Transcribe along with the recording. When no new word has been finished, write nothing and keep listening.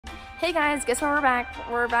Hey guys, guess where we're back?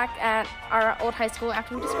 We're back at our old high school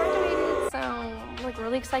after we just graduated, so I'm like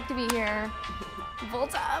really excited to be here.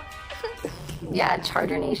 Volt up! Yeah,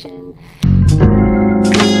 Charger Nation.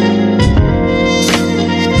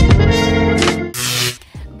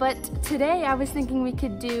 But today I was thinking we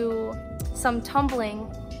could do some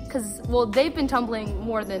tumbling, because, well, they've been tumbling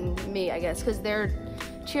more than me, I guess, because they're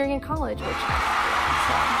cheering in college, which,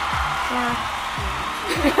 yeah.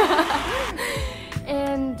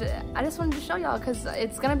 And I just wanted to show y'all because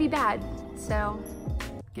it's gonna be bad, so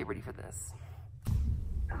get ready for this.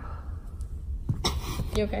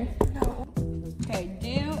 You okay? No. Okay,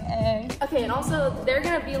 do a... Okay, and also they're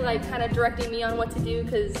gonna be like kind of directing me on what to do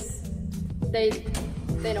because they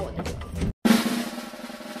know what they're doing.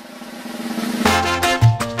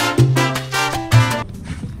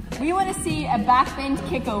 We want to see a back bend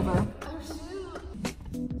kickover.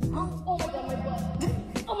 Oh my god, my butt.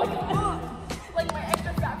 Oh my god. Like my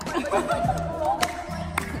extra back part.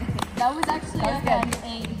 That was actually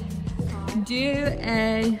a do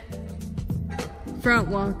a front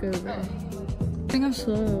walkover. I think I'm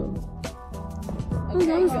slow. Oh,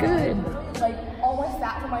 that was good. Like almost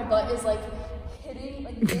that for my butt is like hitting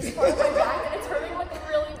like this part of my back and it's hurting like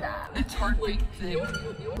really bad. It's hard weight thing.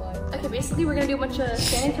 Okay, basically we're gonna do a bunch of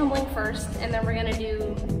standing tumbling first and then we're gonna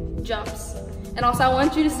do jumps. And also I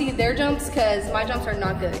want you to see their jumps because my jumps are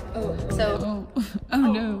not good. So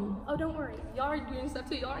No. Oh, don't worry. Y'all are doing stuff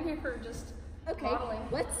too. Y'all aren't here for just modeling.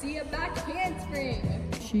 Let's see a back handspring.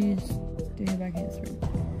 She's doing a back handspring.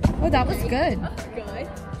 Oh, that was good. Good.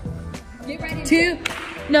 Get ready. Two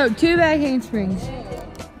back handsprings.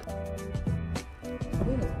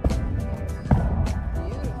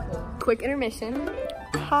 Quick intermission.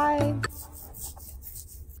 Hi.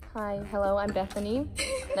 Hi, hello, I'm Bethany.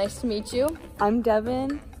 Nice to meet you. I'm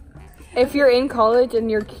Devin. If you're in college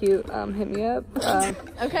and you're cute, hit me up.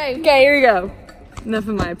 Okay. Okay, here we go. Enough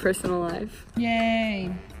of my personal life.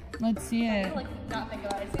 Yay. Let's see it. Like, not think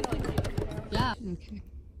about it. It's gonna like cute. Yeah. Okay.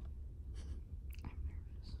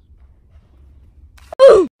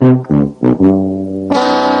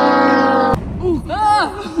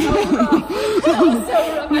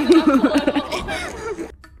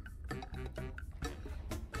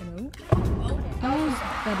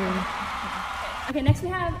 Better. Okay, next we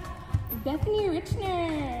have Bethany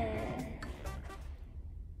Richner.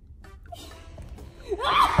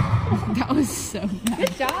 That was so bad.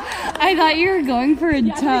 Good job. I thought you were going for a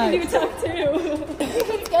tuck. I think you do tuck too.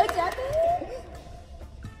 Good job.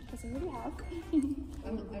 Because I already have.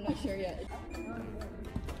 I'm not sure yet.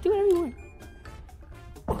 Do whatever you want.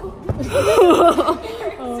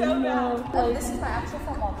 Oh no. This is my actual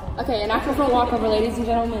front walkover. Okay, an actual front walkover, ladies and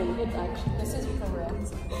gentlemen. This is for real.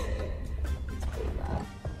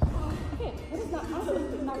 Okay, this is not, honestly,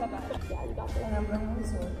 it's not that bad. Yeah, you got this. And I'm running on the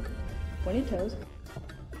sword. 20 toes.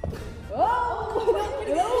 Oh!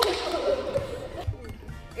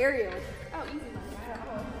 Aerial. Oh, easy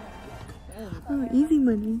money. Oh, easy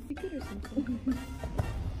money.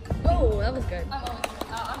 Oh, that was good. I'm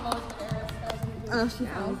always embarrassed. Oh, she's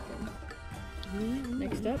out.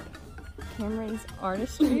 Next up, Camryn's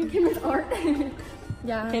artistry. Camryn's art.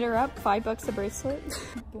 Yeah. Hit her up, $5 a bracelet.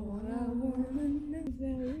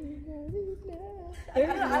 I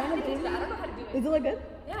don't know how to do it. Does it look good?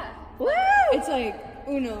 Yeah. Woo! It's like,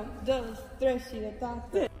 1, 2, 3, 4,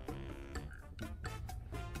 5.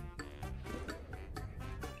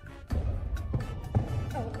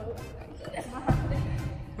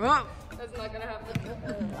 Whoa! That's not gonna happen.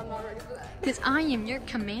 I'm not ready for that. Because I am your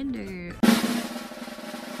commander.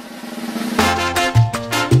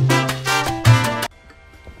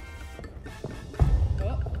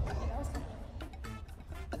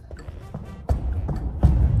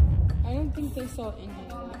 I don't think they saw any of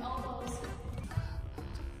that.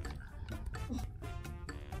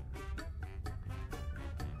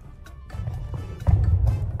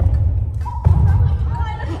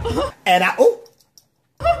 And I,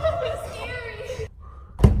 Scary.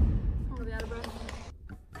 I'm really out of breath.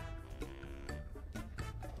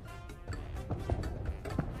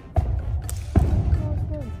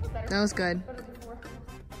 That was good.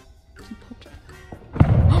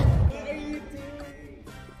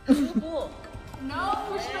 No,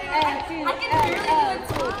 I can barely do it.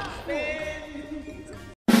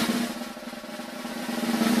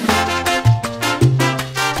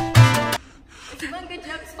 If you want good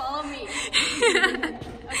jokes, follow me.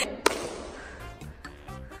 Okay.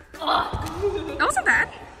 That wasn't bad.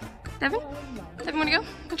 Devin? Devin, wanna go?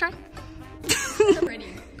 Wanna try?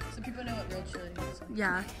 Ready. So people know what real cheerleading is.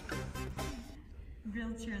 Yeah. Real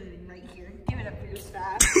cheerleading right here. Give it up for your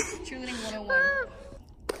staff. Cheerleading 101.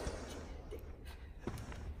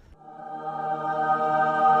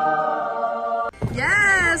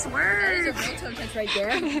 Nice work. That is a real toe touch right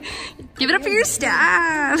there. Give it up for your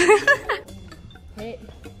staff. Hey.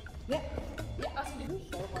 Yeah.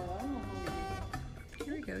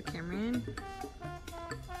 Here we go, Cameron.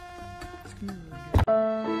 Wait,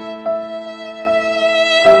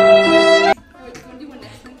 do you want to do one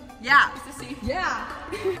next week? Yeah. Just to see. Yeah.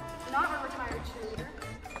 Not a retired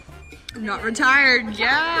cheerleader. Not retired.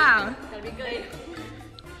 Yeah. That'd be good.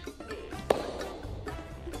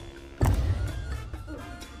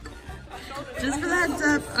 Just for the heads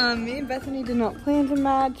up, me and Bethany did not plan to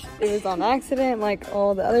match. It was on accident, like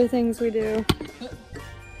all the other things we do.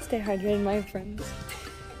 Stay hydrated, my friends.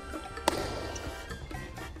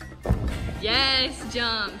 Yes,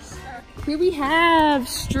 jumps. Here we have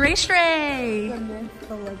Stray Stray.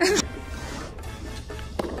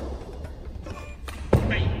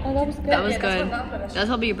 Oh, that was good. That was good. That's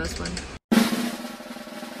probably your best one.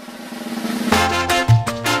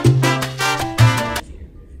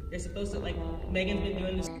 They're supposed to, like, Megan's been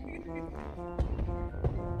doing this.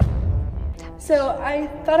 So I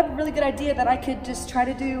thought of a really good idea that I could just try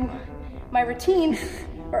to do my routine,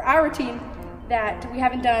 or our routine, that we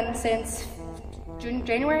haven't done since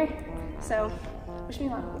January. So, wish me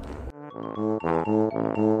luck.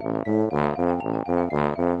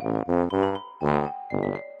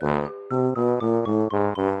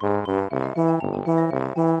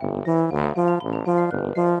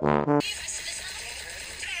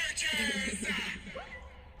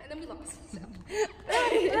 And then we lost. So.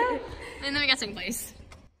 And then we got second place.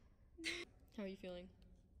 How are you feeling?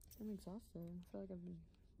 I'm exhausted. I feel like I'm...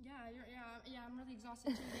 Yeah, I'm really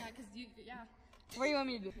exhausted too. Yeah, because What do you want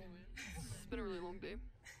me to do? It's been a really long day.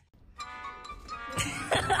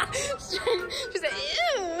 She's like,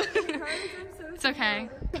 ew. It's okay.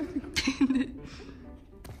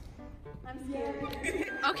 I'm scared.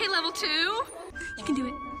 Okay, level 2. You can do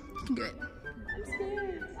it. You can do it. I'm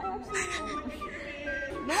scared.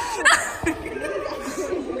 I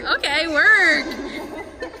absolutely Okay, work.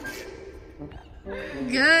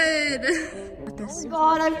 Good. Oh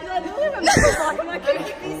God, I feel like I'm so I'm not gonna be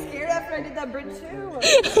scared after I did that bridge too.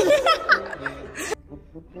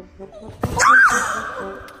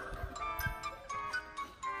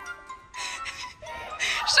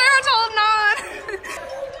 Cheryl's holding on.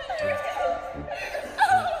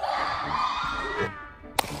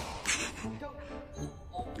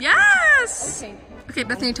 Yes. Okay,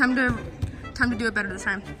 Bethany, time to do it better this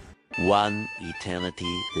time. One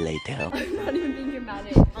eternity later. I'm not even being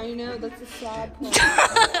dramatic. I know, that's a sad part.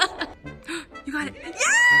 You got it. Yeah, you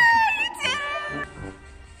did it.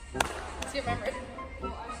 Let's get memory.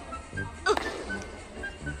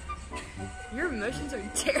 Your emotions are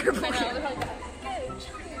terrible. I know, they're like that.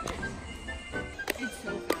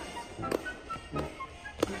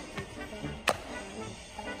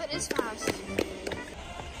 That is fast.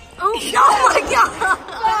 Oh, oh my God.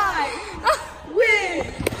 Win!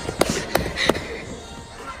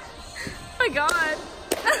 Oh my God.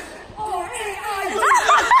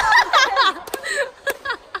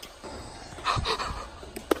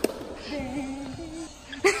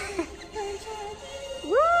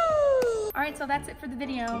 Alright, so that's it for the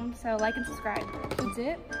video. So like and subscribe. That's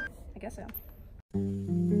it? I guess so.